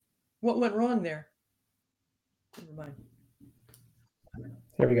What went wrong there? Never mind.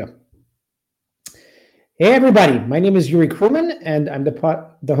 There we go. Hey, everybody. My name is Yuri Kruman, and I'm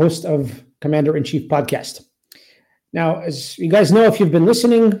the host of Commander-in-Chief Podcast. Now, as you guys know, if you've been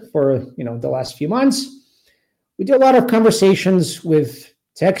listening for the last few months, we do a lot of conversations with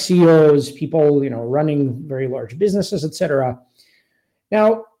tech CEOs, people running very large businesses, etc.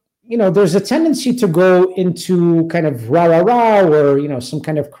 Now, there's a tendency to go into kind of rah-rah-rah or some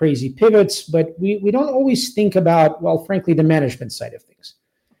kind of crazy pivots, but we don't always think about, well, frankly, the management side of things,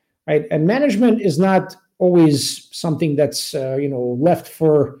 right? And management is not always something that's left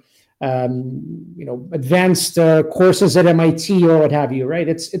for advanced courses at MIT or what have you, right?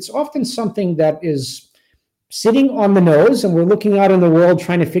 It's often something that is sitting on the nose, and we're looking out in the world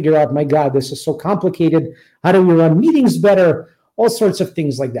trying to figure out, my God, this is so complicated. How do we run meetings better? All sorts of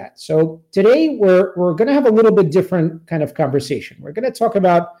things like that. So today we're going to have a little bit different kind of conversation. We're going to talk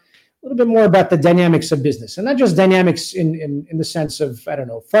about a little bit more about the dynamics of business, and not just dynamics in the sense of, I don't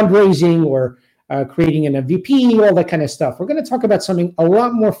know, fundraising or creating an MVP, all that kind of stuff. We're going to talk about something a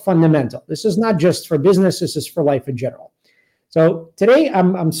lot more fundamental. This is not just for business, this is for life in general. So today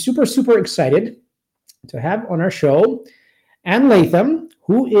I'm super, super excited to have on our show Anne Latham,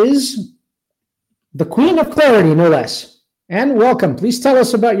 who is the Queen of Clarity, no less. Anne, welcome. Please tell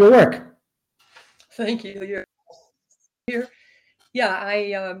us about your work. Thank you. You're here.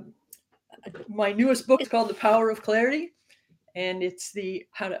 Yeah, my newest book is called The Power of Clarity, and it's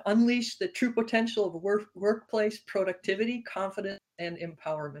how to unleash the true potential of workplace productivity, confidence, and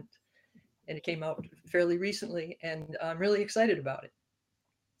empowerment. And it came out fairly recently, and I'm really excited about it.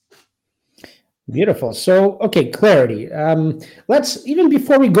 Beautiful. So, okay, clarity. Let's, even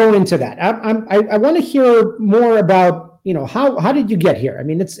before we go into that, I want to hear more about, how did you get here? I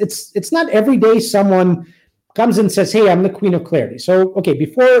mean, it's not every day someone comes and says, "Hey, I'm the Queen of Clarity." So, okay,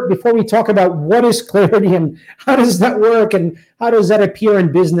 before we talk about what is clarity and how does that work and how does that appear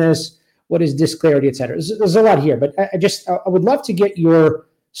in business, what is disclarity, et cetera. There's a lot here, but I would love to get your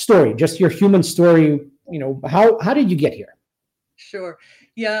story, just your human story. How did you get here? Sure.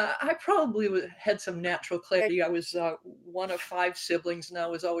 Yeah, I probably had some natural clarity. I was one of 5 siblings, and I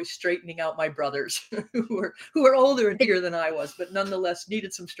was always straightening out my brothers who were older and bigger than I was, but nonetheless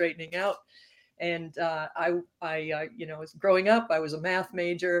needed some straightening out. And was growing up, I was a math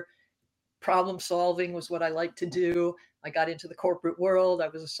major. Problem solving was what I liked to do. I got into the corporate world. I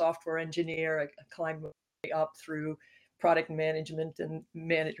was a software engineer. I climbed my way up through product management and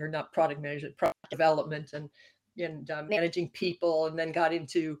not product management, product development and managing people, and then got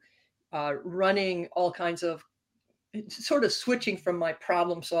into running all kinds of, sort of switching from my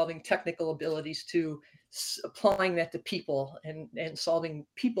problem solving technical abilities to applying that to people and solving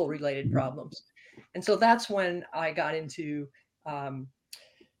people related problems. And so that's when I got into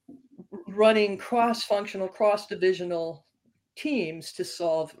running cross-functional, cross-divisional teams to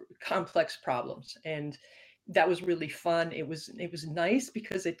solve complex problems. And that was really fun. It was nice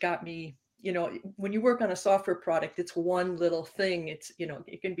because it got me, when you work on a software product, it's one little thing. It's,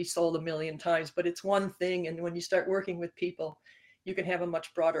 it can be sold a million times, but it's one thing. And when you start working with people, you can have a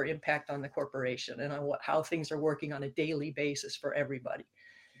much broader impact on the corporation and on how things are working on a daily basis for everybody.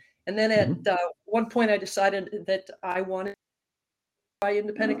 And then at one point, I decided that I wanted to try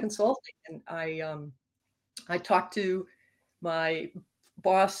independent consulting, and I talked to my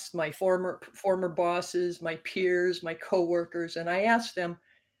boss, my former bosses, my peers, my coworkers, and I asked them,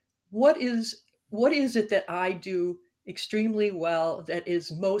 what is it that I do extremely well that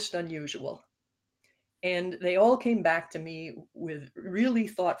is most unusual? And they all came back to me with really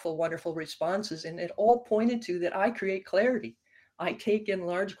thoughtful, wonderful responses, and it all pointed to that I create clarity. I take in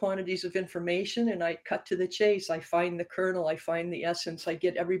large quantities of information and I cut to the chase. I find the kernel, I find the essence, I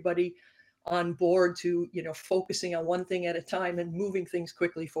get everybody on board to, focusing on one thing at a time and moving things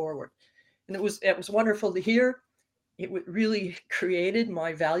quickly forward. And it was wonderful to hear. It really created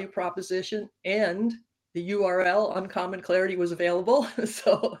my value proposition, and the URL Uncommon Clarity was available.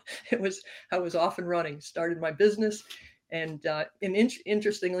 So I was off and running, started my business. And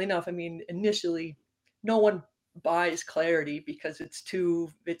interestingly enough, I mean, initially, no one buys clarity because it's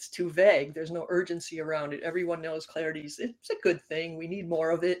too vague. There's no urgency around it. Everyone knows it's a good thing. We need more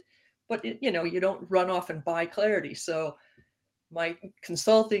of it, but you don't run off and buy clarity. So my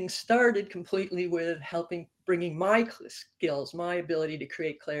consulting started completely with bringing my skills, my ability to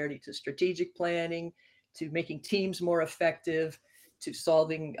create clarity, to strategic planning, to making teams more effective, to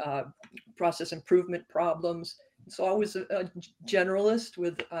solving process improvement problems. So I was a generalist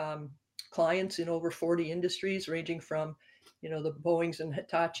with clients in over 40 industries, ranging from, the Boeings and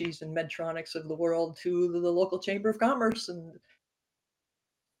Hitachis and Medtronics of the world to the local Chamber of Commerce and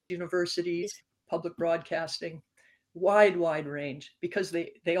universities, public broadcasting, wide range, because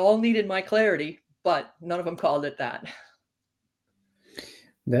they all needed my clarity, but none of them called it that.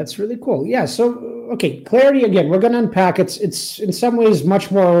 That's really cool. Yeah. So, okay, clarity again. We're going to unpack. It's in some ways much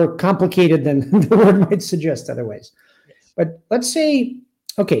more complicated than the word might suggest otherwise. Yes. But let's say,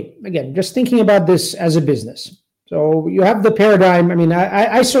 okay, again, just thinking about this as a business. So you have the paradigm. I mean,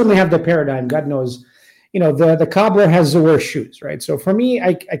 I certainly have the paradigm. God knows, the cobbler has the worst shoes, right? So for me,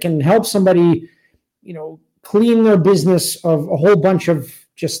 I can help somebody, clean their business of a whole bunch of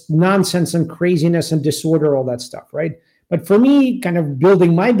just nonsense and craziness and disorder, all that stuff, right? But for me, kind of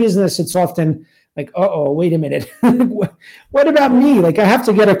building my business, it's often like, oh, wait a minute, what about me? Like, I have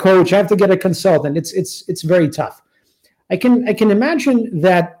to get a coach, I have to get a consultant. It's very tough. I can imagine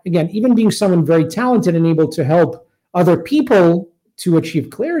that, again, even being someone very talented and able to help other people to achieve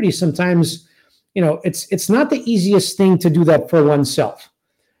clarity, sometimes, it's not the easiest thing to do that for oneself.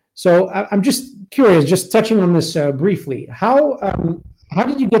 So I'm just curious, just touching on this briefly, how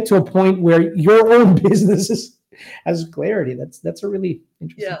did you get to a point where your own business has clarity? That's a really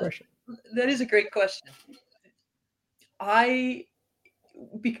interesting question. That is a great question.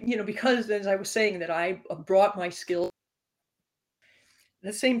 Because as I was saying, that I brought my skills.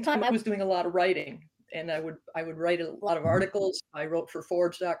 At the same time, I was doing a lot of writing, and I would write a lot of articles. I wrote for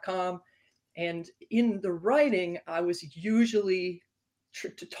Forbes.com, and in the writing, I was usually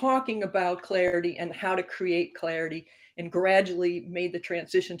talking about clarity and how to create clarity, and gradually made the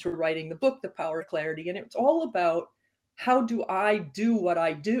transition to writing the book, The Power of Clarity. And it's all about, how do I do what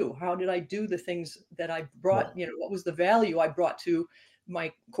I do? How did I do the things that I brought? What was the value I brought to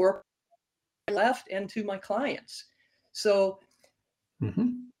my corporate left and to my clients? So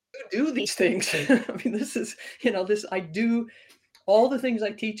do these things. I mean, this is, I do all the things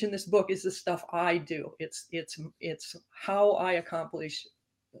I teach in this book is the stuff I do. It's how I accomplish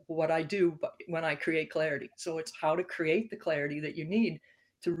what I do, but when I create clarity. So it's how to create the clarity that you need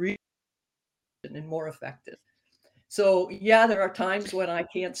to read and more effective. So yeah, there are times when I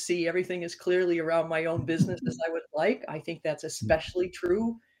can't see everything as clearly around my own business as I would like. I think that's especially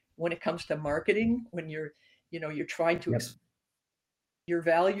true when it comes to marketing, when you're trying to your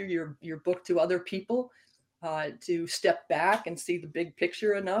value, your book to other people, to step back and see the big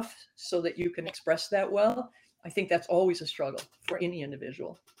picture enough so that you can express that well. I think that's always a struggle for any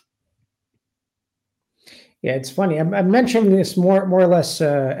individual. Yeah, it's funny. I'm mentioning this more or less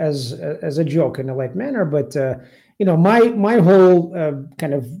as a joke in a light manner, but my whole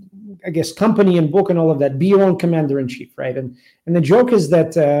kind of, I guess, company and book and all of that, be your own commander in chief, right? And the joke is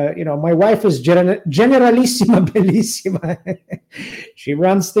that my wife is generalissima bellissima. She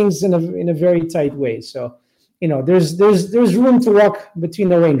runs things in a very tight way. So there's room to walk between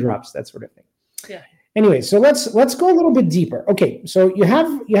the raindrops, that sort of thing. Yeah. Anyway, so let's go a little bit deeper. Okay, so you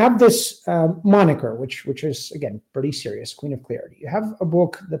have this moniker, which is, again, pretty serious, Queen of Clarity. You have a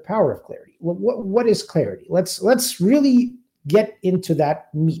book, The Power of Clarity. What is clarity? Let's really get into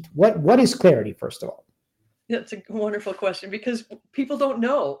that meat. What is clarity, first of all? That's a wonderful question, because people don't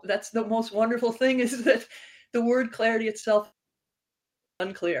know. That's the most wonderful thing, is that the word clarity itself is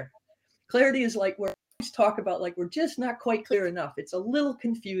unclear. Clarity is like, we're talk about, like, we're just not quite clear enough. It's a little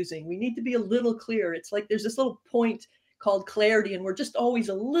confusing. We need to be a little clearer. It's like there's this little point called clarity, and we're just always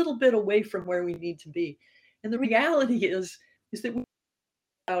a little bit away from where we need to be. And the reality is that we think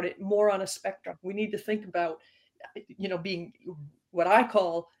about it more on a spectrum. We need to think about, being what I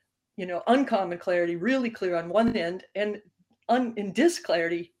call, uncommon clarity, really clear on one end, and in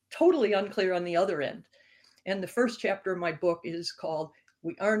disclarity, totally unclear on the other end. And the first chapter of my book is called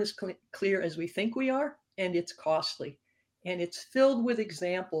We Aren't as Clear as We Think We Are, and it's costly. And it's filled with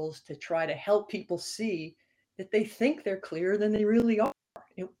examples to try to help people see that they think they're clearer than they really are.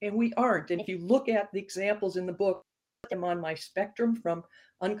 And we aren't. And if you look at the examples in the book, I'm on my spectrum from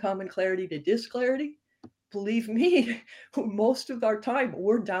uncommon clarity to disclarity. Believe me, most of our time,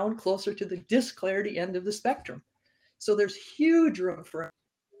 we're down closer to the disclarity end of the spectrum. So there's huge room for.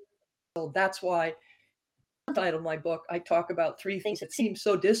 So that's why title of my book, I talk about three things that seem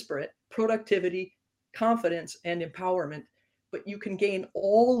so disparate: productivity, confidence, and empowerment. But you can gain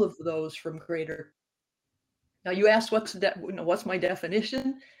all of those from greater. Now, you asked what's my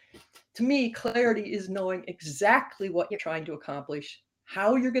definition? To me, clarity is knowing exactly what you're trying to accomplish,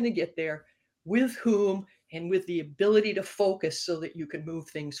 how you're going to get there, with whom, and with the ability to focus so that you can move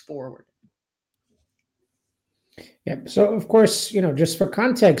things forward. Yeah. So, of course, just for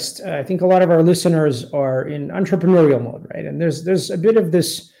context, I think a lot of our listeners are in entrepreneurial mode, right? And there's a bit of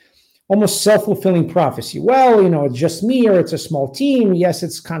this almost self-fulfilling prophecy. Well, it's just me, or it's a small team. Yes,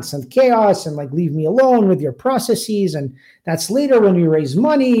 it's constant chaos, and like, leave me alone with your processes, and that's later when we raise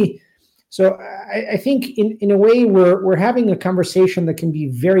money. So I think in a way we're having a conversation that can be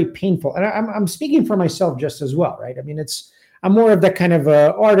very painful. And I'm speaking for myself just as well, right? I mean, I'm more of that kind of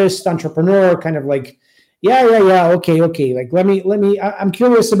artist, entrepreneur, kind of like, yeah, okay. Like, I'm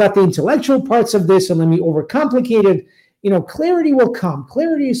curious about the intellectual parts of this, and let me overcomplicate it. Clarity will come.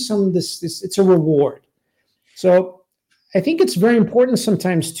 Clarity is it's a reward. So I think it's very important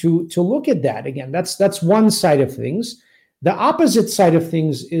sometimes to look at that. Again, that's one side of things. The opposite side of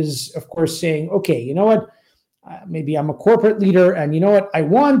things is, of course, saying, okay, you know what? Maybe I'm a corporate leader, and you know what? I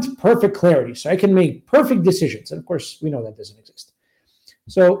want perfect clarity so I can make perfect decisions. And of course, we know that doesn't exist.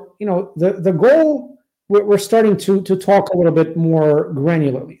 So, the goal, we're starting to talk a little bit more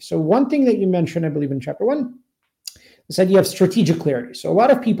granularly. So one thing that you mentioned, I believe in chapter 1, this idea of strategic clarity. So a lot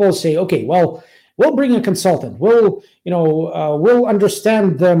of people say, okay, well, we'll bring a consultant. We'll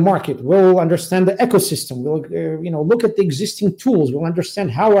understand the market. We'll understand the ecosystem. We'll look at the existing tools. We'll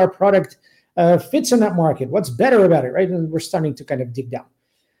understand how our product fits in that market. What's better about it, right? And we're starting to kind of dig down.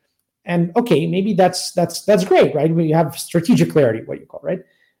 And okay, maybe that's great, right? We have strategic clarity, what you call, right?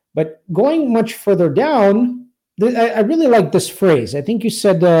 But going much further down, I really like this phrase. I think you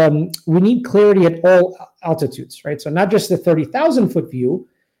said we need clarity at all altitudes, right? So not just the 30,000 foot view.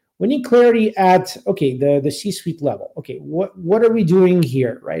 We need clarity at, okay, the C-suite level. Okay, what are we doing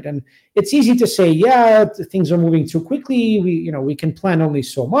here, right? And it's easy to say, yeah, things are moving too quickly. We can plan only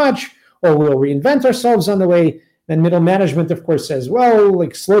so much, or we'll reinvent ourselves on the way. Then middle management, of course, says, well,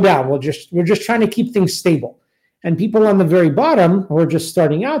 like, slow down. We're just trying to keep things stable. And people on the very bottom who are just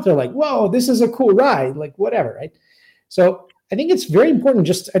starting out, they're like, whoa, this is a cool ride, like, whatever, right? So I think it's very important.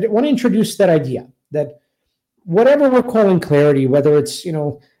 I want to introduce that idea that whatever we're calling clarity, whether it's,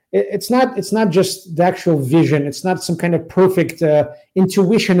 it's not just the actual vision. It's not some kind of perfect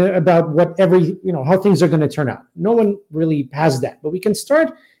intuition about how things are going to turn out. No one really has that, but we can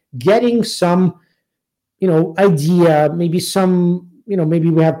start getting some, idea, maybe maybe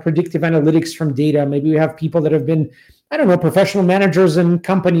we have predictive analytics from data. Maybe we have people that have been, I don't know, professional managers in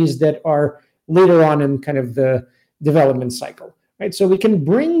companies that are later on in kind of the development cycle, right? So we can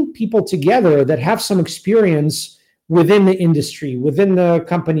bring people together that have some experience within the industry, within the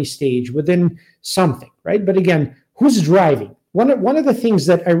company stage, within something, right? But again, who's driving? One of the things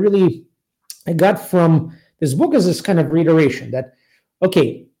that I got from this book is this kind of reiteration that,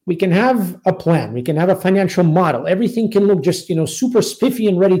 okay, we can have a plan, we can have a financial model, everything can look just, super spiffy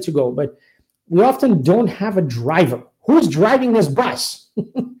and ready to go, but we often don't have a driver. Who's driving this bus?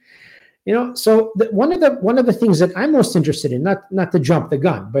 So one of the things that I'm most interested in, not to jump the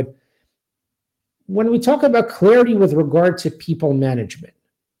gun, but when we talk about clarity with regard to people management,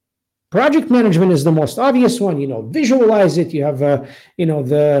 project management is the most obvious one. Visualize it. You have,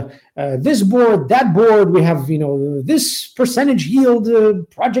 this board, that board. We have, this percentage yield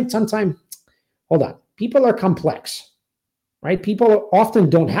projects on time. Hold on. People are complex, right? People often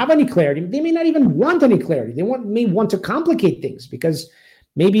don't have any clarity. They may not even want any clarity. They may want to complicate things because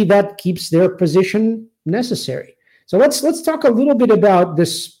maybe that keeps their position necessary. So let's talk a little bit about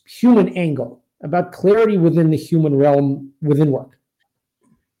this human angle, about clarity within the human realm within work.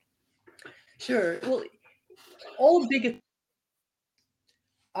 Sure. Well, all big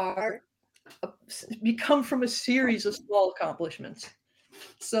are become from a series of small accomplishments.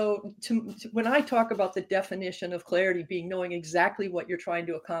 So when I talk about the definition of clarity being knowing exactly what you're trying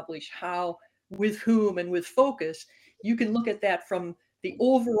to accomplish, how, with whom, and with focus, you can look at that from the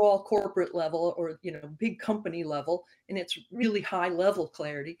overall corporate level or big company level, and it's really high level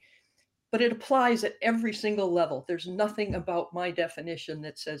clarity. But it applies at every single level. There's nothing about my definition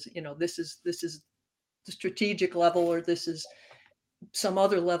that says, this is the strategic level or this is some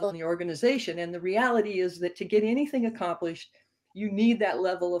other level in the organization. And the reality is that to get anything accomplished, you need that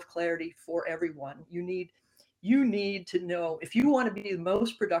level of clarity for everyone. You need to know, if you want to be the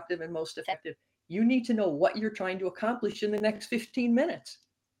most productive and most effective, you need to know what you're trying to accomplish in the next 15 minutes.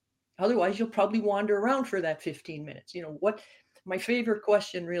 Otherwise, you'll probably wander around for that 15 minutes. My favorite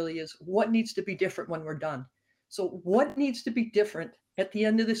question really is, what needs to be different when we're done? So what needs to be different at the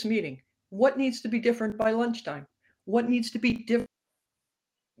end of this meeting? What needs to be different by lunchtime? What needs to be different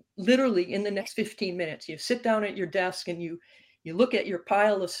literally in the next 15 minutes? You sit down at your desk and you look at your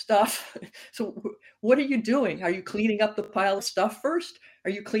pile of stuff. So what are you doing? Are you cleaning up the pile of stuff first? Are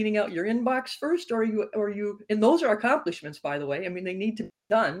you cleaning out your inbox first? Or are you, and those are accomplishments, by the way. I mean, they need to be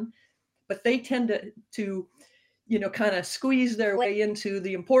done, but they tend to kind of squeeze their way into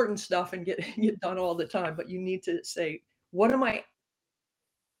the important stuff and get done all the time. But you need to say, what am I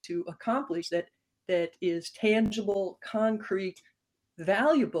to accomplish that is tangible, concrete,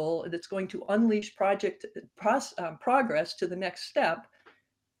 valuable, that's going to unleash progress to the next step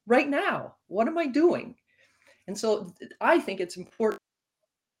right now. What am I doing? And so I think it's important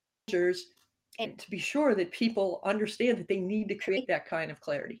and to be sure that people understand that they need to create that kind of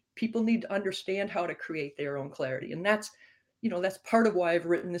clarity. People need to understand how to create their own clarity. And that's part of why I've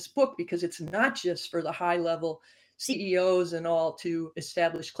written this book, because it's not just for the high level CEOs and all to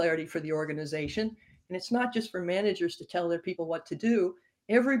establish clarity for the organization. And it's not just for managers to tell their people what to do.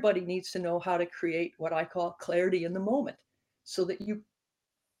 Everybody needs to know how to create what I call clarity in the moment so that you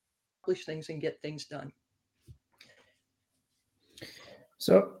accomplish things and get things done.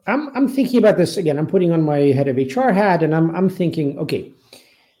 So I'm thinking about this again. I'm putting on my head of HR hat, and I'm thinking, okay,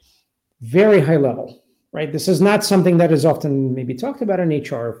 very high level, right? This is not something that is often maybe talked about in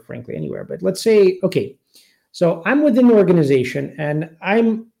HR, frankly, anywhere. But let's say, okay, so I'm within the organization, and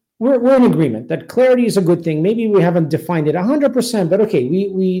we're in agreement that clarity is a good thing. Maybe we haven't defined it 100%, but okay,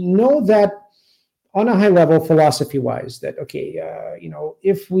 we know that on a high level, philosophy-wise, that okay,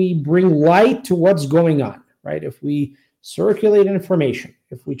 if we bring light to what's going on, right? If we circulate information,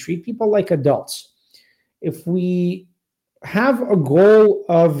 if we treat people like adults, if we have a goal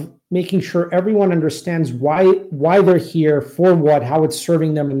of making sure everyone understands why they're here, for what, how it's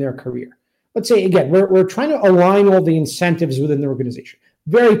serving them in their career. Let's say, again, we're trying to align all the incentives within the organization.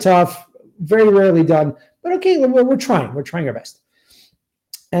 Very tough, very rarely done, but okay, we're trying our best.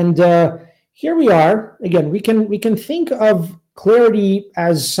 And here we are, again, we can think of clarity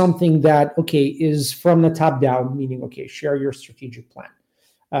as something that, okay, is from the top down, meaning, okay, share your strategic plan.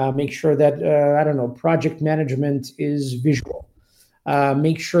 Make sure that, project management is visual.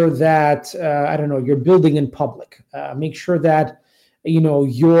 Make sure that, you're building in public. Make sure that,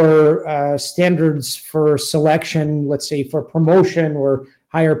 your standards for selection, let's say for promotion or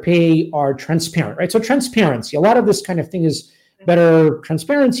higher pay, are transparent, right? So transparency, a lot of this kind of thing is better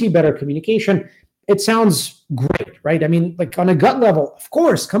transparency, better communication. It sounds great, right? I mean, like on a gut level, of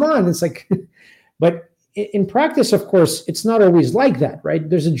course, come on. It's like, but in practice, of course, it's not always like that, right?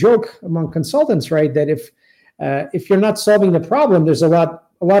 There's a joke among consultants, right, that if you're not solving the problem, there's a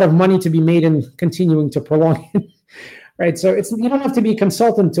lot of money to be made in continuing to prolong it, right? So you don't have to be a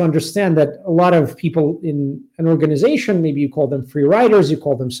consultant to understand that a lot of people in an organization, maybe you call them free riders, you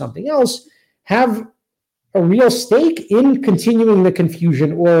call them something else, have a real stake in continuing the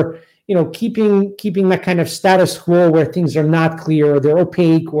confusion, or keeping that kind of status quo where things are not clear, or they're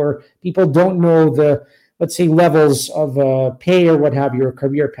opaque, or people don't know the, let's say, levels of pay or what have you, or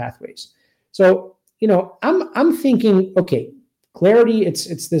career pathways. So I'm thinking, okay, clarity,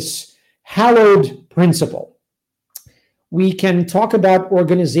 it's this hallowed principle. We can talk about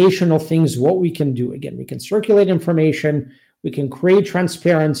organizational things, what we can do. Again, we can circulate information, we can create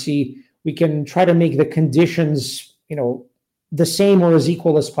transparency, we can try to make the conditions, the same or as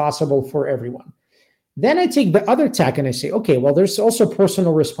equal as possible for everyone. Then I take the other tack and I say, okay, well, there's also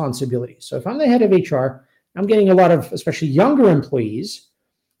personal responsibility. So if I'm the head of HR, I'm getting a lot of, especially younger employees,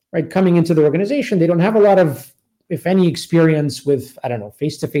 right, coming into the organization. They don't have a lot of, if any, experience with,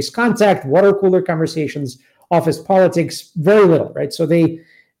 face-to-face contact, water cooler conversations, office politics, very little, right? So they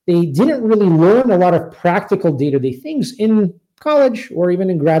didn't really learn a lot of practical day-to-day things in college or even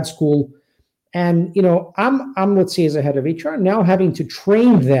in grad school. And, I'm, let's say, as a head of HR, now having to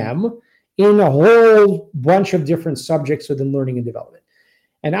train them in a whole bunch of different subjects within learning and development.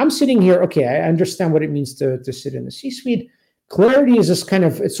 And I'm sitting here, okay, I understand what it means to sit in the C-suite. Clarity is this kind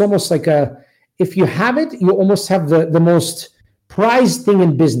of, it's almost like if you have it, you almost have the most prized thing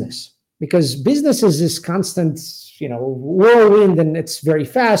in business, because business is this constant, whirlwind, and it's very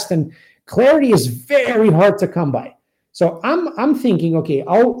fast, and clarity is very hard to come by. So I'm thinking, okay,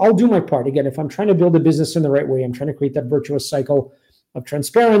 I'll do my part. Again, if I'm trying to build a business in the right way, I'm trying to create that virtuous cycle of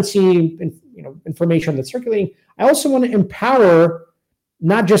transparency, and information that's circulating. I also want to empower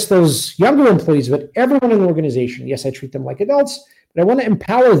not just those younger employees, but everyone in the organization. Yes, I treat them like adults, but I want to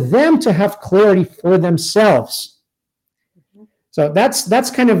empower them to have clarity for themselves. Mm-hmm. So that's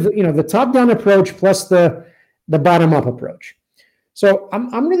kind of the top-down approach plus the bottom-up approach. So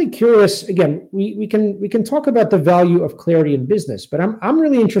I'm really curious. Again, we can talk about the value of clarity in business, but I'm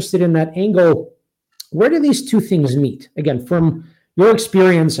really interested in that angle. Where do these two things meet? Again, from your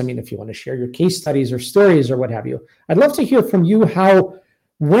experience, I mean, if you want to share your case studies or stories or what have you, I'd love to hear from you how,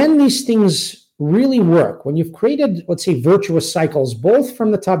 when these things really work, when you've created, let's say, virtuous cycles, both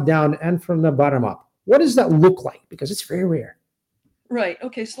from the top down and from the bottom up, what does that look like? Because it's very rare. Right.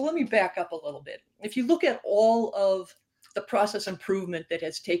 Okay. So let me back up a little bit. If you look at all of the process improvement that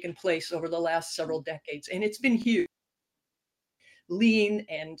has taken place over the last several decades, and it's been huge. Lean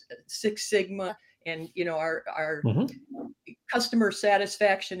and Six Sigma, and our Mhm. customer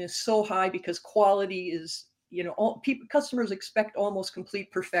satisfaction is so high because quality is, customers expect almost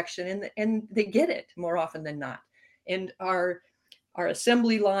complete perfection, and they get it more often than not. And our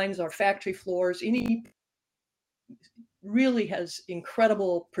assembly lines, our factory floors, any really has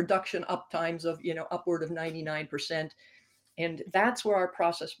incredible production uptimes of upward of 99%. And that's where our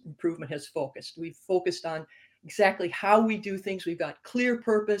process improvement has focused. We've focused on exactly how we do things. We've got clear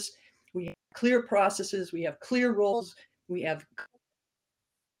purpose, we have clear processes, we have clear roles, we have,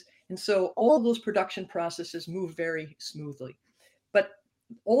 and so all of those production processes move very smoothly. But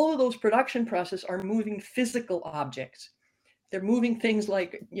all of those production processes are moving physical objects. They're moving things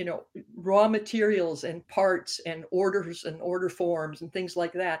like, raw materials and parts and orders and order forms and things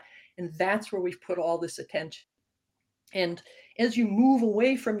like that. And that's where we've put all this attention. And as you move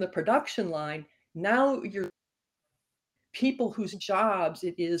away from the production line, now you're people whose jobs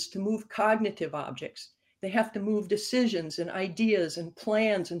it is to move cognitive objects. They have to move decisions and ideas and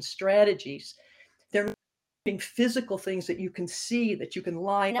plans and strategies. They're moving physical things that you can see, that you can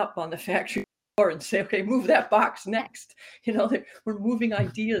line up on the factory floor and say, okay, move that box next. We're moving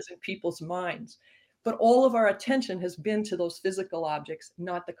ideas in people's minds. But all of our attention has been to those physical objects,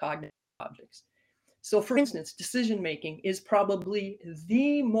 not the cognitive objects. So, for instance, decision making is probably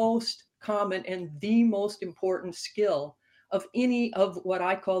the most common and the most important skill of any of what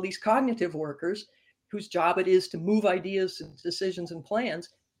I call these cognitive workers, whose job it is to move ideas and decisions and plans.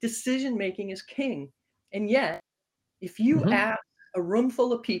 Decision making is king. And yet, if you Mhm. ask a room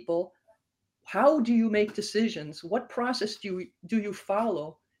full of people, how do you make decisions? What process do you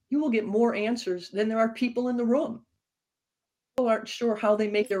follow? You will get more answers than there are people in the room. People aren't sure how they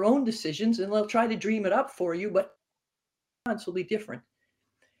make their own decisions, and they'll try to dream it up for you, but the response will be different.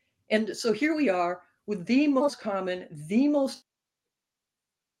 And so here we are with the most common, the most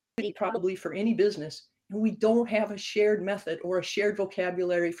probably for any business, and we don't have a shared method or a shared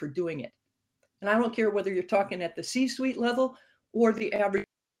vocabulary for doing it. And I don't care whether you're talking at the C-suite level or the average.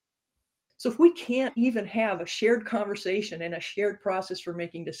 So if we can't even have a shared conversation and a shared process for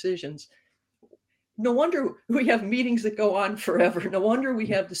making decisions, no wonder we have meetings that go on forever. No wonder we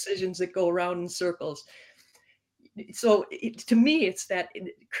have decisions that go around in circles. So to me, it's that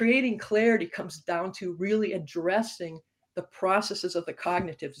creating clarity comes down to really addressing the processes of the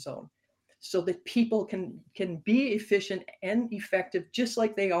cognitive zone so that people can be efficient and effective just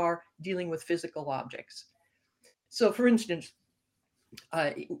like they are dealing with physical objects. So for instance,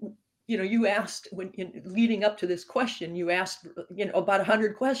 you asked leading up to this question, you asked, about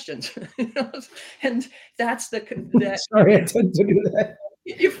 100 questions, and that's that Sorry, I tend to do that.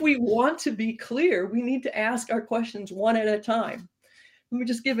 if we want to be clear, we need to ask our questions one at a time. Let me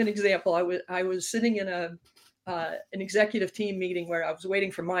just give an example. I was sitting in an executive team meeting where I was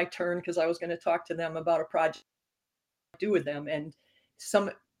waiting for my turn because I was going to talk to them about a project to do with them, and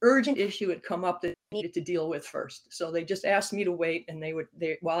some urgent issue had come up that I needed to deal with first. So they just asked me to wait, and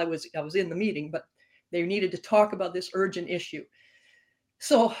while I was in the meeting, but they needed to talk about this urgent issue.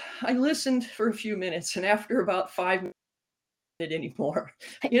 So I listened for a few minutes, and after about 5 minutes anymore,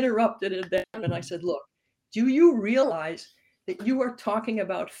 I interrupted them and I said, look, do you realize that you are talking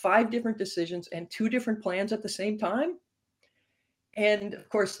about 5 different decisions and 2 different plans at the same time? And of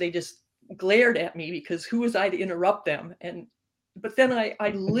course, they just glared at me because who was I to interrupt them? But then I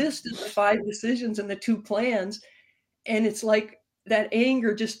listed the 5 decisions and the 2 plans, and it's like that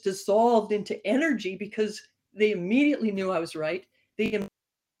anger just dissolved into energy because they immediately knew I was right. They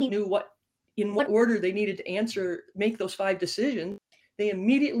knew in what order they needed to make those 5 decisions. They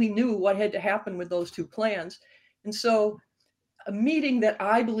immediately knew what had to happen with those 2 plans. And so a meeting that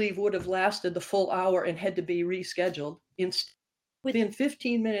I believe would have lasted the full hour and had to be rescheduled, within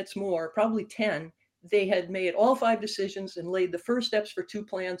 15 minutes more, probably 10, they had made all 5 decisions and laid the first steps for 2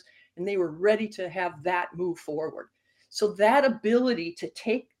 plans, and they were ready to have that move forward. So that ability to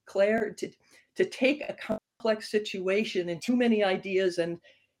to take a complex situation and too many ideas, and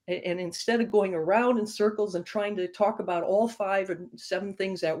instead of going around in circles and trying to talk about all 5 or 7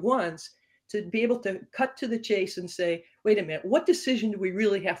 things at once, to be able to cut to the chase and say, wait a minute, what decision do we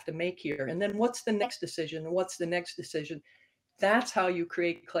really have to make here? And then what's the next decision? And what's the next decision? That's how you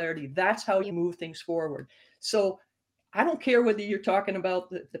create clarity. That's how you move things forward. So I don't care whether you're talking about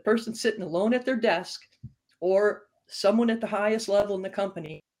the person sitting alone at their desk or someone at the highest level in the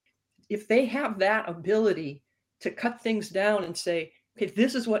company. If they have that ability to cut things down and say, okay,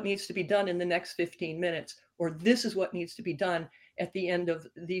 this is what needs to be done in the next 15 minutes, or this is what needs to be done at the end of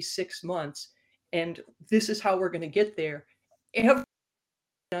these 6 months, and this is how we're going to get there. Everyone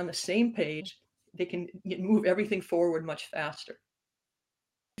on the same page, they can move everything forward much faster.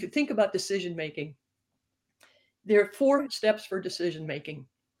 If you think about decision making, there are 4 steps for decision making.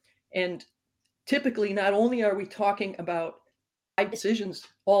 And typically, not only are we talking about decisions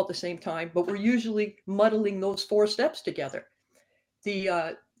all at the same time, but we're usually muddling those 4 steps together.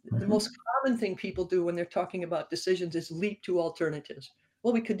 The most common thing people do when they're talking about decisions is leap to alternatives.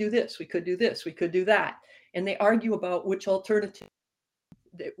 Well, we could do this, we could do this, we could do that. And they argue about which alternative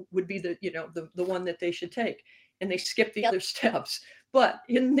would be the one that they should take. And they skip the other steps. But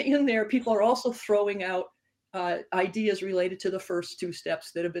in there, people are also throwing out ideas related to the first 2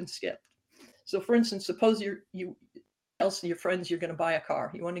 steps that have been skipped. So for instance, suppose you tell your friends you're going to buy a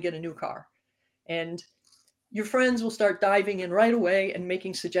car. You want to get a new car. And your friends will start diving in right away and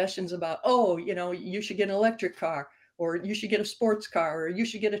making suggestions about, oh, you should get an electric car, or you should get a sports car, or you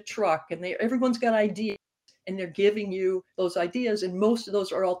should get a truck. And everyone's got ideas, and they're giving you those ideas. And most of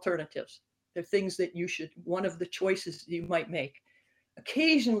those are alternatives. They're things that one of the choices you might make.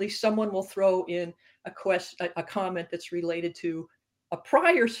 Occasionally, someone will throw in a comment that's related to a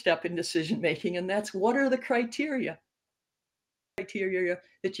prior step in decision making, and that's what are the criteria that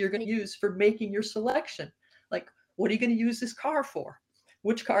you're going to use for making your selection. Like, what are you going to use this car for?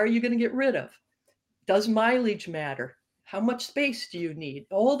 Which car are you going to get rid of? Does mileage matter? How much space do you need?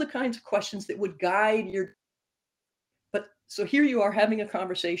 All the kinds of questions that would guide your. But so here you are having a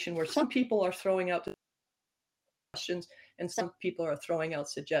conversation where some people are throwing out questions and some people are throwing out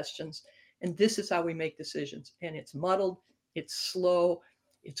suggestions. And this is how we make decisions. And it's muddled, it's slow,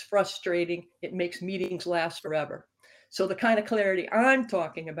 it's frustrating, it makes meetings last forever. So the kind of clarity I'm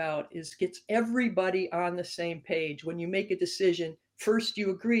talking about gets everybody on the same page. When you make a decision, first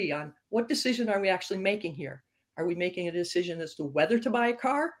you agree on what decision are we actually making here? Are we making a decision as to whether to buy a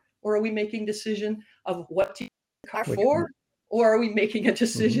car, or are we making a decision of what to use the car for, or are we making a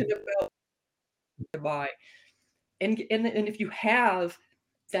decision about what to buy? And if you have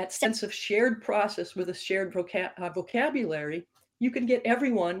that sense of shared process with a shared vocabulary, you can get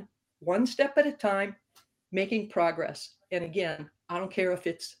everyone one step at a time making progress. And again, I don't care if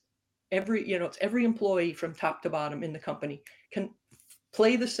it's every employee from top to bottom in the company can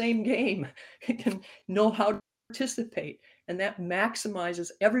play the same game, can know how to participate, and that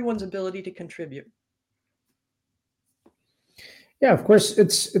maximizes everyone's ability to contribute. Yeah, of course.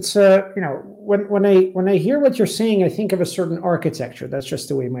 It's when I hear what you're saying, I think of a certain architecture. That's just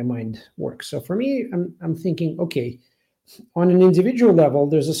the way my mind works. So for me, I'm thinking, okay, on an individual level,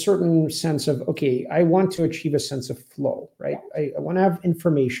 there's a certain sense of, okay, I want to achieve a sense of flow, right? I want to have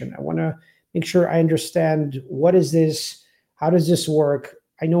information. I want to make sure I understand what is this, how does this work?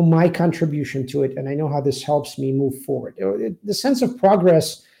 I know my contribution to it, and I know how this helps me move forward. The sense of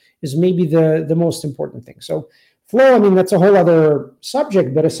progress is maybe the most important thing. So flow, I mean, that's a whole other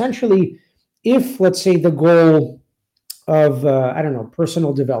subject, but essentially, if, let's say, the goal of,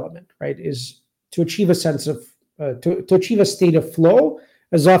 personal development, right, is to achieve a sense of, to achieve a state of flow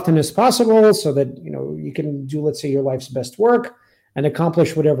as often as possible so that, you can do, let's say, your life's best work and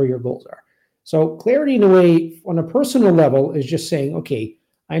accomplish whatever your goals are. So clarity, in a way, on a personal level, is just saying, okay,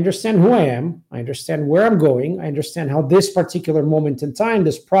 I understand who I am, I understand where I'm going, I understand how this particular moment in time,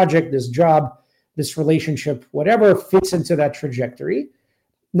 this project, this job, this relationship, whatever fits into that trajectory.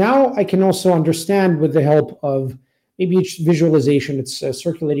 Now I can also understand, with the help of maybe each visualization, it's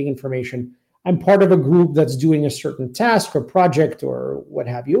circulating information, I'm part of a group that's doing a certain task or project or what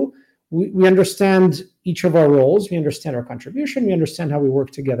have you. We understand each of our roles, we understand our contribution, we understand how we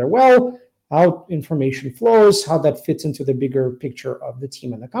work together well, how information flows, how that fits into the bigger picture of the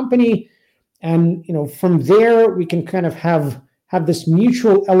team and the company. And from there, we can kind of have this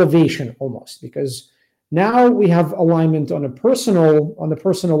mutual elevation almost, because now we have alignment on the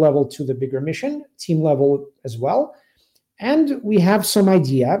personal level to the bigger mission, team level as well. And we have some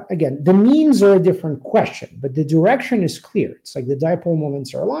idea. Again, the means are a different question, but the direction is clear. It's like the dipole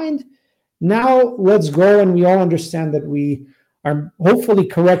moments are aligned. Now let's go, and we all understand that we are hopefully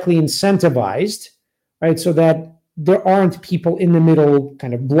correctly incentivized, right? So that there aren't people in the middle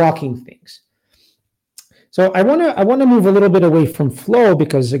kind of blocking things. So I want to move a little bit away from flow,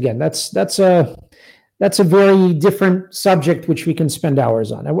 because again, that's a very different subject which we can spend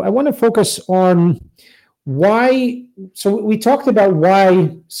hours on. I want to focus on why. So we talked about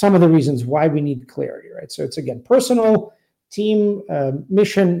why, some of the reasons why we need clarity, right? So it's, again, personal, team,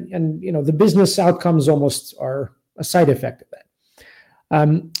 mission, and the business outcomes almost are a side effect of that.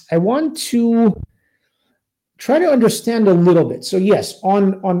 I want to try to understand a little bit. So yes,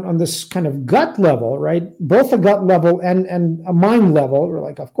 on this kind of gut level, right? Both a gut level and a mind level, we're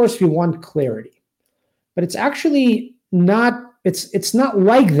like, of course we want clarity, but it's actually not. It's not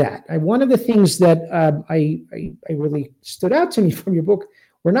like that. One of the things that I really stood out to me from your book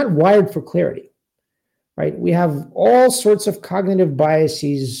we're not wired for clarity, right? We have all sorts of cognitive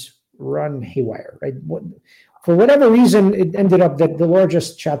biases run haywire, right? For whatever reason, it ended up that the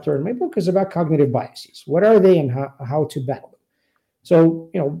largest chapter in my book is about cognitive biases. What are they and how to battle them? So,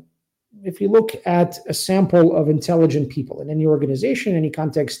 if you look at a sample of intelligent people in any organization, any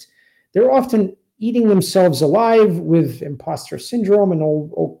context, they're often eating themselves alive with imposter syndrome and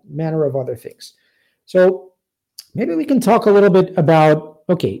all manner of other things. So maybe we can talk a little bit about,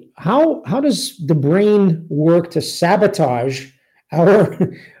 okay, how does the brain work to sabotage our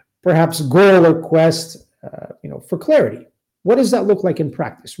perhaps goal or quest, for clarity? What does that look like in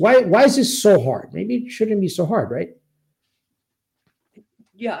practice? Why is this so hard? Maybe it shouldn't be so hard, right?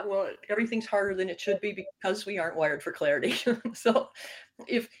 Yeah, well, everything's harder than it should be because we aren't wired for clarity. So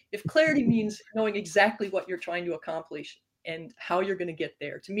if clarity means knowing exactly what you're trying to accomplish and how you're going to get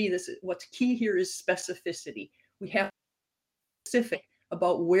there, to me, what's key here is specificity. We have to be specific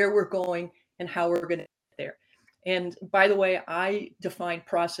about where we're going and how we're going to get there. And by the way, I define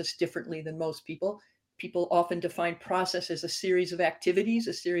process differently than most people. People often define process as a series of activities,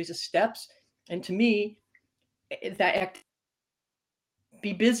 a series of steps. And to me, that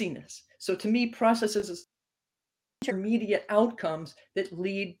be busyness. So to me, processes is intermediate outcomes that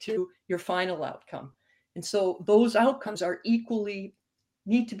lead to your final outcome. And so those outcomes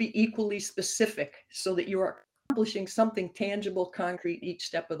need to be equally specific so that you are accomplishing something tangible, concrete each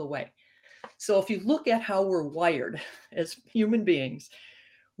step of the way. So if you look at how we're wired as human beings,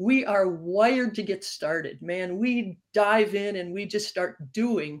 we are wired to get started. Man, we dive in and we just start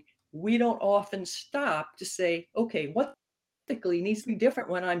doing. We don't often stop to say, okay, what needs to be different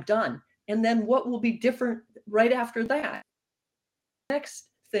when I'm done? And then what will be different right after that? Next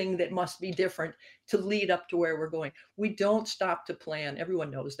thing that must be different to lead up to where we're going. We don't stop to plan.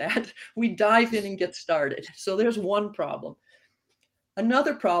 Everyone knows that. We dive in and get started. So there's one problem.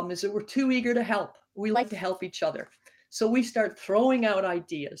 Another problem is that we're too eager to help. We like to help each other. So we start throwing out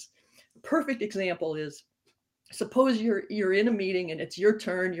ideas. A perfect example is, suppose you're in a meeting and it's your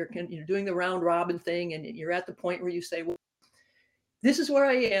turn. You're doing the round robin thing, and you're at the point where you say, well, this is where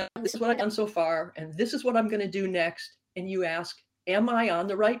I am, this is what I've done so far, and this is what I'm going to do next. And you ask, am I on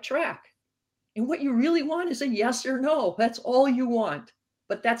the right track? And what you really want is a yes or no. That's all you want.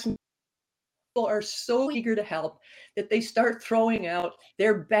 But people are so eager to help that they start throwing out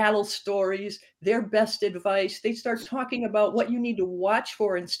their battle stories, their best advice. They start talking about what you need to watch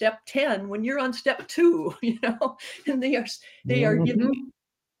for in step 10 when you're on step 2, and they are giving,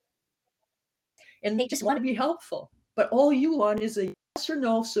 and they just want to be helpful. But all you want is a yes or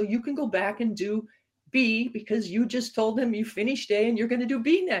no so you can go back and do B because you just told them you finished A and you're going to do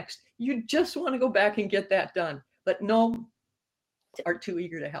B next. You just want to go back and get that done. But no, are too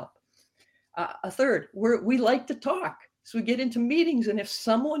eager to help. A third, we like to talk. So we get into meetings, and if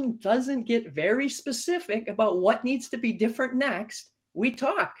someone doesn't get very specific about what needs to be different next, we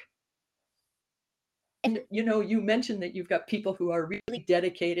talk. And you mentioned that you've got people who are really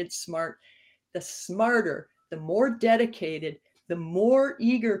dedicated, smart. The smarter, the more dedicated, the more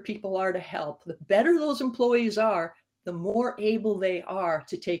eager people are to help, the better those employees are, the more able they are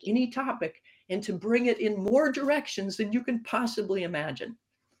to take any topic and to bring it in more directions than you can possibly imagine.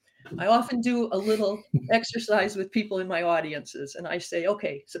 I often do a little exercise with people in my audiences, and I say,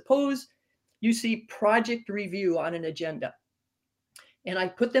 okay, suppose you see project review on an agenda. And I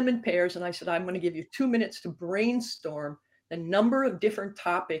put them in pairs, and I said, I'm going to give you 2 minutes to brainstorm the number of different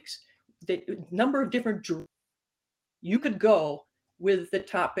topics, the number of different you could go with the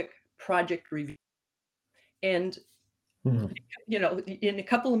topic project review. And, in a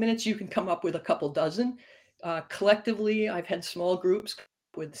couple of minutes, you can come up with a couple dozen. Collectively, I've had small groups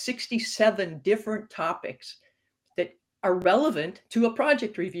with 67 different topics that are relevant to a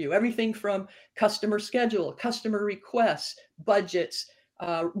project review. Everything from customer schedule, customer requests, budgets,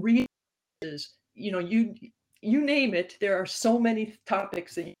 resources, you name it. There are so many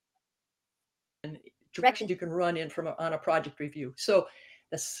topics and directions you can run in on a project review. So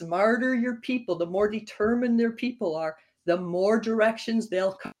the smarter your people, the more determined their people are, the more directions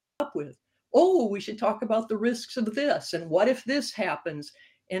they'll come up with. Oh, we should talk about the risks of this, and what if this happens,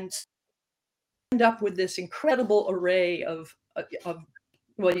 and end up with this incredible array of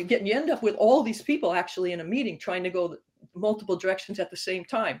well, you end up with all these people actually in a meeting trying to go multiple directions at the same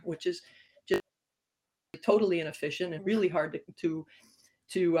time, which is just totally inefficient and really hard to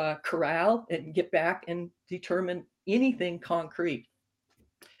corral and get back and determine anything concrete.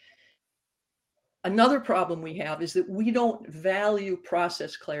 Another problem we have is that we don't value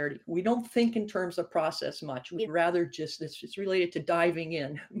process clarity. We don't think in terms of process much. We'd rather it's related to diving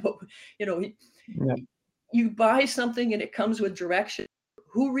in. But, Yeah. you buy something and it comes with direction.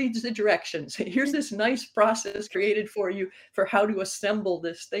 who reads the directions? Here's this nice process created for you for how to assemble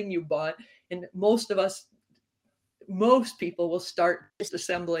this thing you bought. And most people will start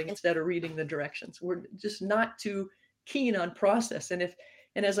disassembling instead of reading the directions. We're just not too keen on process. And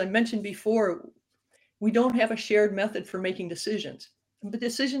as I mentioned before, we don't have a shared method for making decisions. The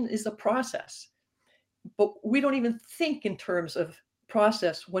decision is a process, but we don't even think in terms of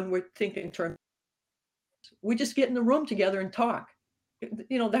process when we're thinking in terms. We just get in the room together and talk.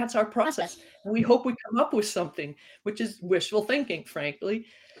 That's our process. And we hope we come up with something, which is wishful thinking, frankly.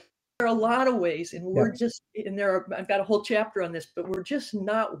 There are a lot of ways, and I've got a whole chapter on this, but we're just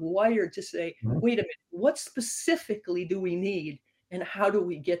not wired to say, wait a minute, what specifically do we need and how do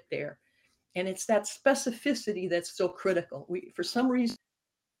we get there? And it's that specificity that's so critical. For some reason,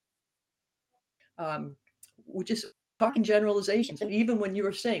 we just talk in generalizations. And even when you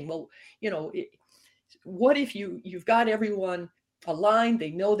were saying, well, what if you've got everyone aligned,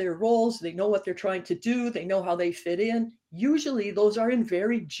 they know their roles, they know what they're trying to do, they know how they fit in. Usually those are in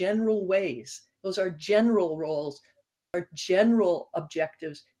very general ways. Those are general roles, are general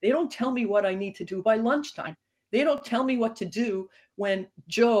objectives. They don't tell me what I need to do by lunchtime. They don't tell me what to do when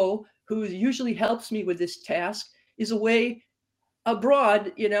Joe, who usually helps me with this task, is away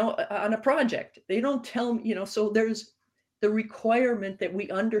abroad, on a project. They don't tell me, so there's the requirement that we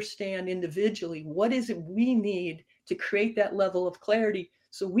understand individually what is it we need to create that level of clarity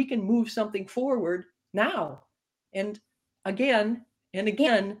so we can move something forward now and again and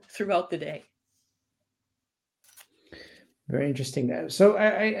again throughout the day. Very interesting. So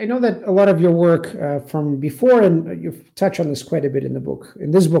I know that a lot of your work from before, and you've touched on this quite a bit in the book, in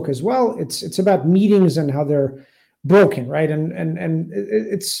this book as well. It's about meetings and how they're broken, right? And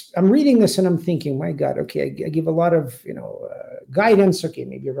it's I'm reading this and I'm thinking, my God, okay, I give a lot of guidance. Okay,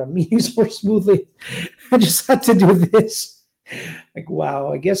 maybe run meetings more smoothly. I just had to do this. Like,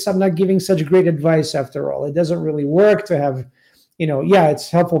 wow, I guess I'm not giving such great advice after all. It doesn't really work to have. Yeah, it's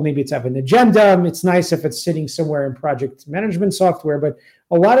helpful maybe to have an agenda. It's nice if it's sitting somewhere in project management software, but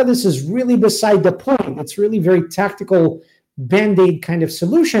a lot of this is really beside the point. It's really very tactical Band-Aid kind of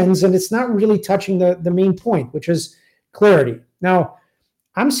solutions, and it's not really touching the main point, which is clarity. Now,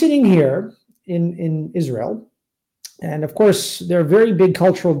 I'm sitting here in Israel, and of course, there are very big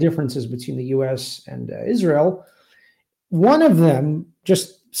cultural differences between the US and Israel. One of them,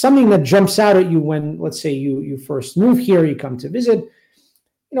 just something that jumps out at you when, let's say, you first move here, you come to visit,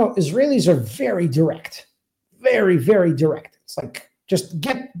 Israelis are very direct, very, very direct. It's like, just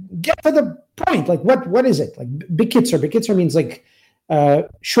get to the point. Like, what is it? Like, Bekitzer means like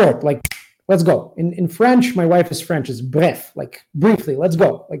short, like, let's go. In French, my wife is French, it's bref, like briefly, let's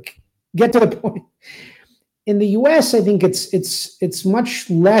go. Like, get to the point. In the US, I think it's much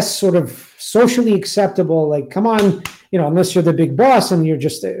less sort of socially acceptable. Like, come on, unless you're the big boss and you're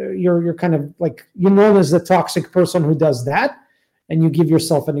just you're kind of like, you're known as the toxic person who does that, and you give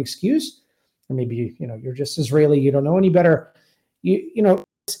yourself an excuse, or maybe you're just Israeli, you don't know any better.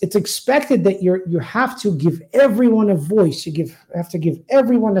 It's expected that you have to give everyone a voice. You have to give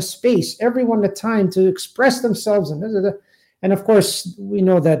everyone a space, everyone the time to express themselves, and of course, we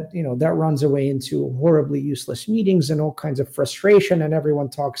know that that runs away into horribly useless meetings and all kinds of frustration, and everyone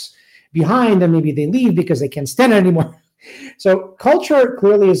talks behind, and maybe they leave because they can't stand it anymore. So culture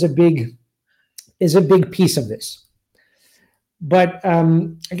clearly is a big piece of this. But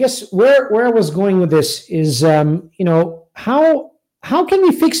I guess where I was going with this is, how can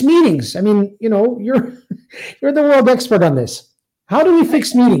we fix meetings? I mean, you're the world expert on this. How do we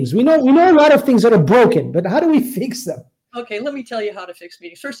fix meetings? We know a lot of things that are broken, but how do we fix them? Okay, let me tell you how to fix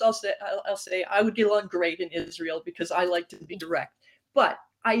meetings. First, I'll say I would get along great in Israel because I like to be direct. But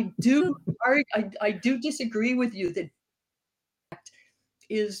I do disagree with you that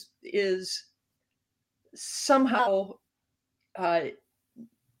is somehow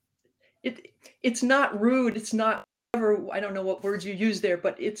it's not rude. It's not whatever. I don't know what words you use there,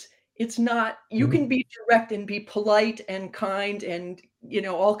 but it's not. You can be direct and be polite and kind and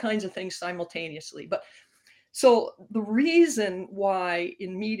all kinds of things simultaneously. But so the reason why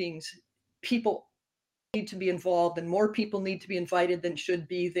in meetings people need to be involved and more people need to be invited than should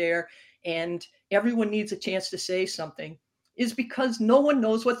be there, and everyone needs a chance to say something, is because no one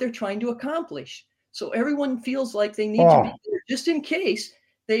knows what they're trying to accomplish. So everyone feels like they need to be there just in case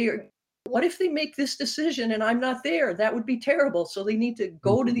what if they make this decision and I'm not there? That would be terrible. So they need to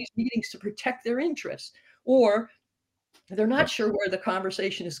go to these meetings to protect their interests, or they're not sure where the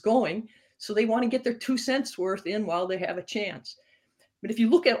conversation is going. So they want to get their 2 cents worth in while they have a chance. But if you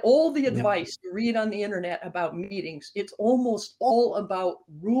look at all the advice you read on the internet about meetings, it's almost all about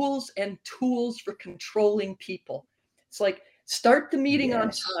rules and tools for controlling people. It's like Start the meeting on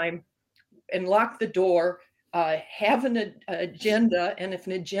Yes. time and lock the door. Have an agenda, and if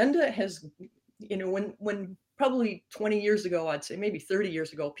an agenda has, when probably 20 years ago, I'd say maybe 30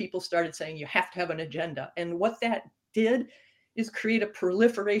 years ago, people started saying you have to have an agenda, and what that did is create a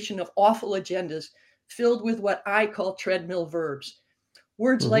proliferation of awful agendas filled with what I call treadmill verbs.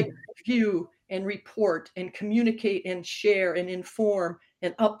 Words like Mhm. review and report and communicate and share and inform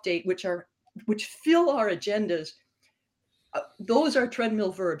and update, which fill our agendas. Those are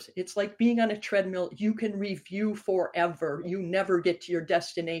treadmill verbs. It's like being on a treadmill. You can review forever. You never get to your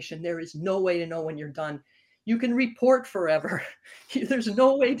destination. There is no way to know when you're done. You can report forever. There's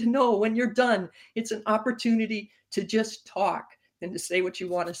no way to know when you're done. It's an opportunity to just talk and to say what you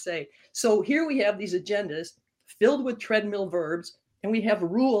want to say. So here we have these agendas filled with treadmill verbs, and we have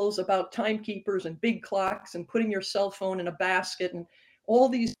rules about timekeepers and big clocks and putting your cell phone in a basket and all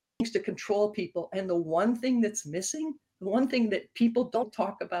these things to control people. And the one thing that's missing, the one thing that people don't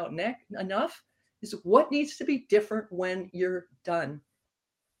talk about enough, is what needs to be different when you're done.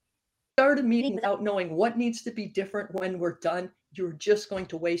 Start a meeting without knowing what needs to be different when we're done, you're just going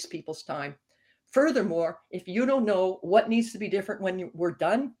to waste people's time. Furthermore, if you don't know what needs to be different when we're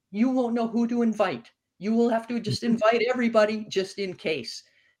done, you won't know who to invite. You will have to just invite everybody just in case.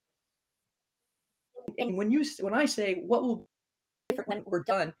 And when I say what will be different when we're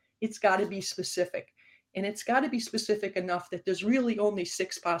done, it's got to be specific. And it's got to be specific enough that there's really only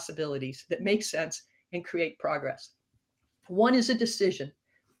 6 possibilities that make sense and create progress. One is a decision.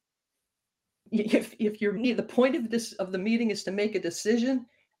 If you're the point of the meeting is to make a decision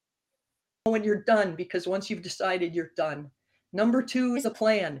when you're done, because once you've decided, you're done. Number 2 is a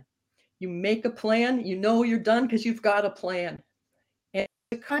plan. You make a plan, you know you're done because you've got a plan. And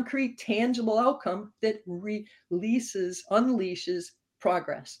a concrete, tangible outcome that unleashes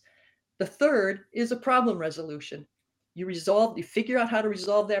progress. The third is a problem resolution. You figure out how to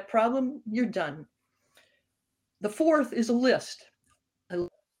resolve that problem, you're done. The fourth is a list.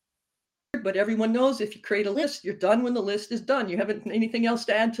 But everyone knows if you create a list, you're done when the list is done. You haven't anything else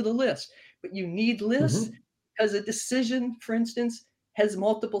to add to the list. But you need lists Mhm. because a decision, for instance, has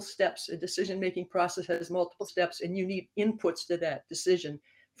multiple steps. A decision-making process has multiple steps, and you need inputs to that decision.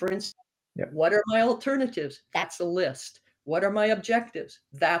 For instance, Yep. what are my alternatives? That's a list. What are my objectives?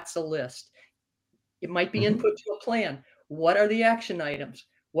 That's a list. It might be Mhm. input to a plan. What are the action items?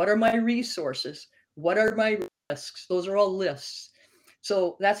 What are my resources? What are my risks? Those are all lists.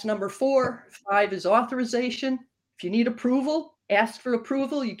 So that's number 4. 5 is authorization. If you need approval, ask for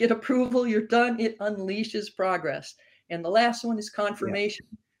approval. You get approval, you're done. It unleashes progress. And the last one is Yeah. confirmation.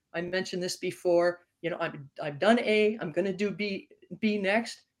 I mentioned this before. I've done A. I'm going to do B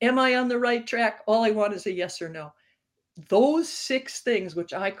next. Am I on the right track? All I want is a yes or no. Those 6 things,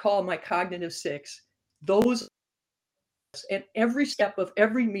 which I call my cognitive 6, those and every step of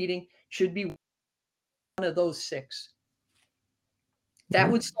every meeting should be one of those 6. That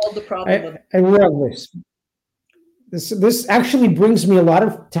Mhm. would solve the problem of I love this. This actually brings me a lot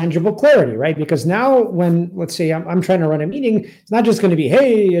of tangible clarity, right? Because now, when let's say I'm trying to run a meeting, it's not just going to be,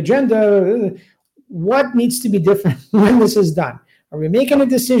 hey, agenda. What needs to be different when this is done? Are we making a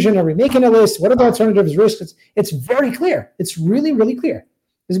decision? Are we making a list? What are the alternatives, risks? It's very clear. It's really, really clear.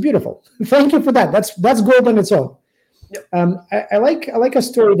 It's beautiful. Thank you for that. That's gold on its own. Yep. I like a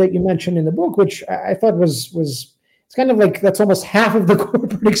story that you mentioned in the book, which I thought was it's kind of like that's almost half of the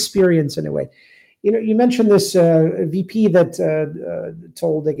corporate experience in a way. You mentioned this VP that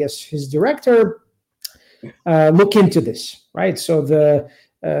told, I guess, his director, look into this, right? So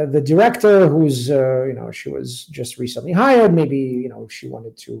the director, who's she was just recently hired, maybe she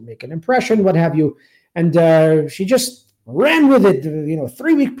wanted to make an impression, what have you, and she just ran with it.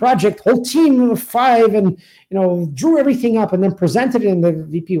 3-week project, whole team of 5, and drew everything up, and then presented it. And the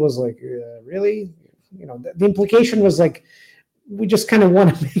VP was like, really? The implication was like, we just kind of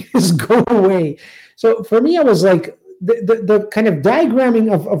want to make this go away. So for me, I was like, the kind of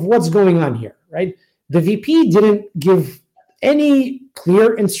diagramming of what's going on here, right? The VP didn't give any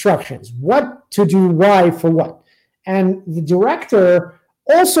clear instructions, what to do, why, for what. And the director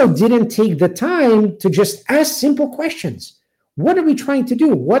also didn't take the time to just ask simple questions. What are we trying to do?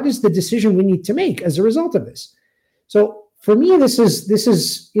 What is the decision we need to make as a result of this? So for me, this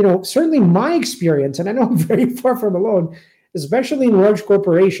is certainly my experience, and I know I'm very far from alone, especially in large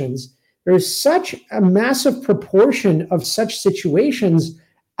corporations. There's such a massive proportion of such situations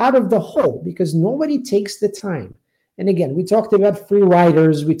out of the whole because nobody takes the time. And again, we talked about free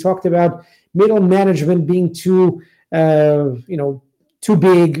riders, we talked about middle management being too too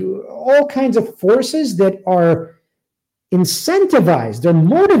big, all kinds of forces that are incentivized, they're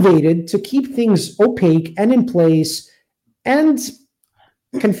motivated to keep things opaque and in place and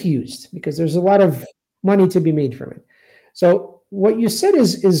confused because there's a lot of money to be made from it. So what you said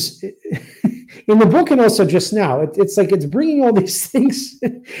is in the book and also just now, it's like it's bringing all these things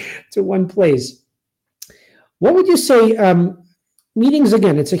to one place. What would you say? Meetings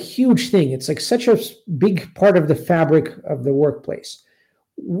again, it's a huge thing. It's like such a big part of the fabric of the workplace.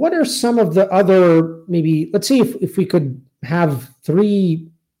 What are some of the other, maybe, let's see if we could have three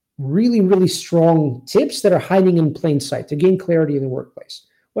really, really strong tips that are hiding in plain sight to gain clarity in the workplace?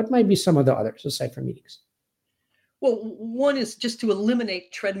 What might be some of the others aside from meetings? Well, one is just to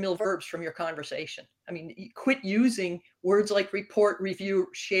eliminate treadmill verbs from your conversation. I mean, quit using words like report, review,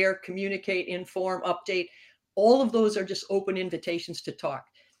 share, communicate, inform, update. All of those are just open invitations to talk.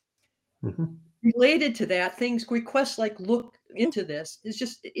 Mm-hmm. Related to that, requests like look into this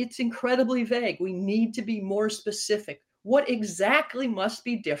it's incredibly vague. We need to be more specific. What exactly must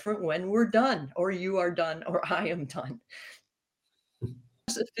be different when we're done, or you are done, or I am done?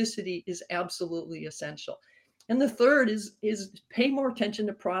 Specificity is absolutely essential. And the third is pay more attention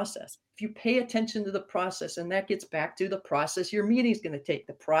to process. If you pay attention to the process, and that gets back to the process your meeting is going to take,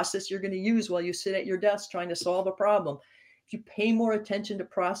 the process you're going to use while you sit at your desk trying to solve a problem. If you pay more attention to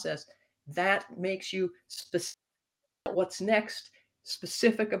process, that makes you specific about what's next,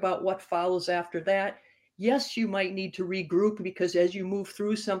 specific about what follows after that. Yes, you might need to regroup because as you move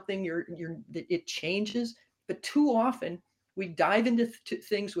through something, it changes. But too often we dive into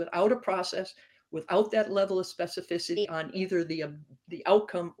things without a process, without that level of specificity on either the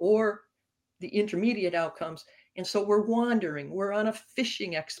outcome or the intermediate outcomes. And so we're wandering. We're on a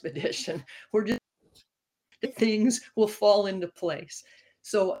fishing expedition. We're just things will fall into place.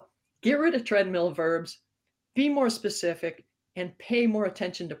 So get rid of treadmill verbs, be more specific, and pay more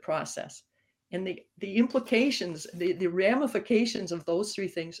attention to process. And the implications, the ramifications of those three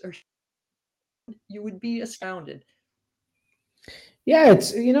things are, you would be astounded. Yeah,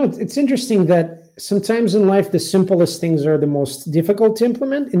 it's interesting that sometimes in life the simplest things are the most difficult to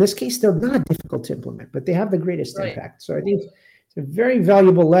implement. In this case, they're not difficult to implement, but they have the greatest impact. So I think it's a very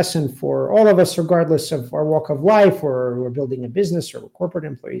valuable lesson for all of us, regardless of our walk of life, or we're building a business or we're corporate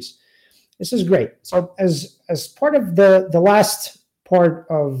employees. This is great. So as part of the last part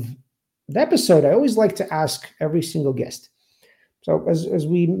of the episode, I always like to ask every single guest. So as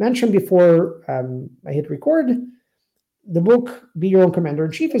we mentioned before I hit record, the book Be Your Own Commander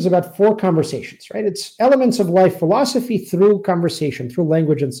in Chief is about 4 conversations, right? It's elements of life philosophy through conversation, through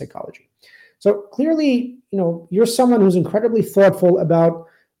language and psychology. So clearly, you're someone who's incredibly thoughtful about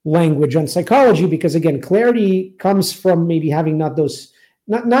language and psychology because, again, clarity comes from maybe having not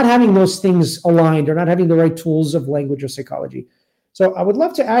having those things aligned or not having the right tools of language or psychology. So I would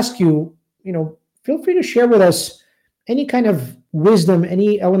love to ask you, feel free to share with us any kind of wisdom,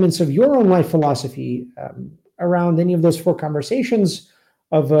 any elements of your own life philosophy around any of those 4 conversations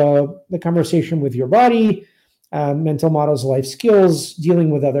of the conversation with your body, mental models, life skills, dealing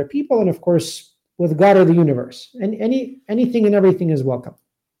with other people, and of course, with God or the universe. And anything and everything is welcome.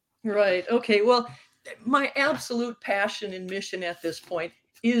 Right. Okay. Well, my absolute passion and mission at this point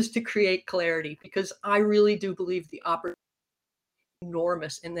is to create clarity, because I really do believe the opportunity is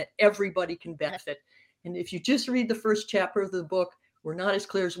enormous and that everybody can benefit. And if you just read the first chapter of the book, we're not as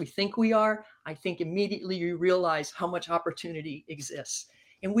clear as we think we are. I think immediately you realize how much opportunity exists.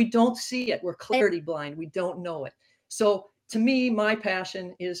 And we don't see it. We're clarity blind. We don't know it. So to me, my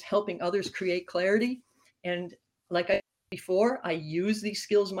passion is helping others create clarity. And like I said before, I use these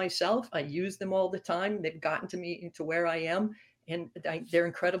skills myself. I use them all the time. They've gotten to me to where I am, and they're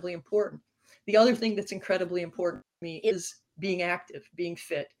incredibly important. The other thing that's incredibly important to me is being active, being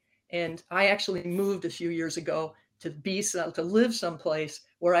fit. And I actually moved a few years ago to live someplace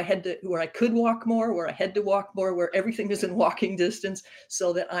where I could walk more, where I had to walk more, where everything is in walking distance,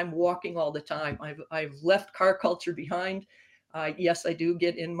 so that I'm walking all the time. I've left car culture behind. Yes, I do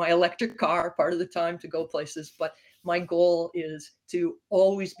get in my electric car part of the time to go places, but my goal is to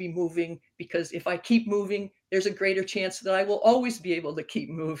always be moving, because if I keep moving, there's a greater chance that I will always be able to keep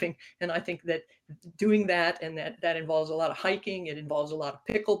moving. And I think that doing that, and that involves a lot of hiking, it involves a lot of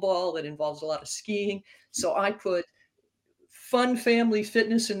pickleball, it involves a lot of skiing. So I put fun, family,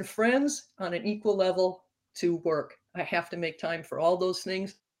 fitness, and friends on an equal level to work. I have to make time for all those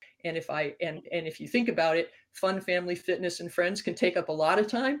things. And if you think about it, fun, family, fitness, and friends can take up a lot of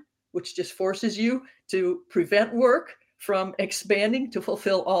time, which just forces you to prevent work from expanding to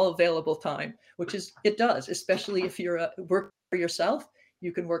fulfill all available time, which is, it does, especially if you're working for yourself.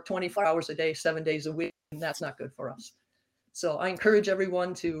 You can work 24 hours a day, 7 days a week, and that's not good for us. So I encourage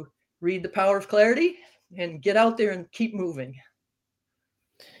everyone to read The Power of Clarity and get out there and keep moving.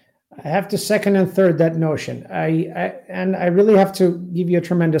 I have to second and third that notion. And I really have to give you a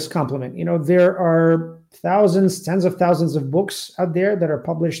tremendous compliment. You know, there are thousands, tens of thousands of books out there that are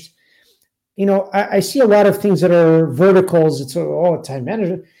published. You know, I see a lot of things that are verticals. It's time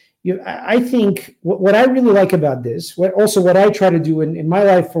management. I think what I really like about this, what I try to do in my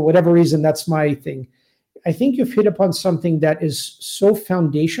life, for whatever reason, that's my thing. I think you've hit upon something that is so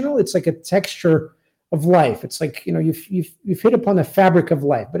foundational. It's like a texture of life. It's like, you know, you've hit upon the fabric of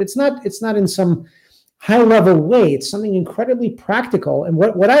life, but it's not in some high level way. It's something incredibly practical. And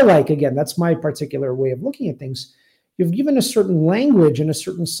what I like, again, that's my particular way of looking at things. You've given a certain language and a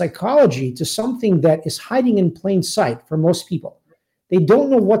certain psychology to something that is hiding in plain sight for most people. They don't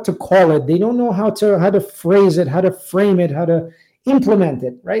know what to call it. They don't know how to phrase it, how to frame it, how to implement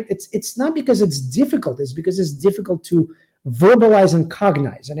it, right? It's not because it's difficult. It's because it's difficult to verbalize and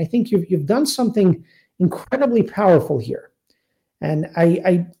cognize. And I think you've done something incredibly powerful here. And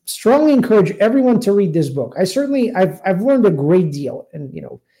I strongly encourage everyone to read this book. I've learned a great deal. And, you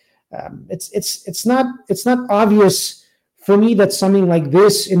know, it's not obvious for me that something like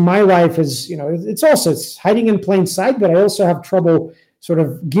this in my life is, you know, it's hiding in plain sight, but I also have trouble sort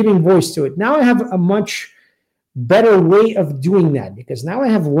of giving voice to it. Now I have a much better way of doing that, because now I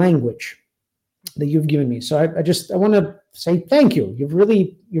have language that you've given me. So I want to say thank you. You've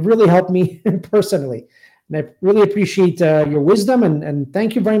really helped me personally. And I really appreciate your wisdom, and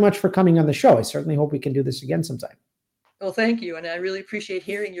thank you very much for coming on the show. I certainly hope we can do this again sometime. Well, thank you. And I really appreciate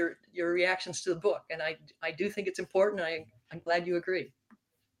hearing your reactions to the book. And I do think it's important. I'm glad you agree.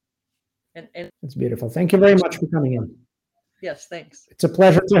 And it's beautiful. Thank you very much for coming in. Yes, thanks. It's a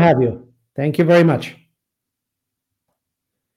pleasure to have you. Thank you very much.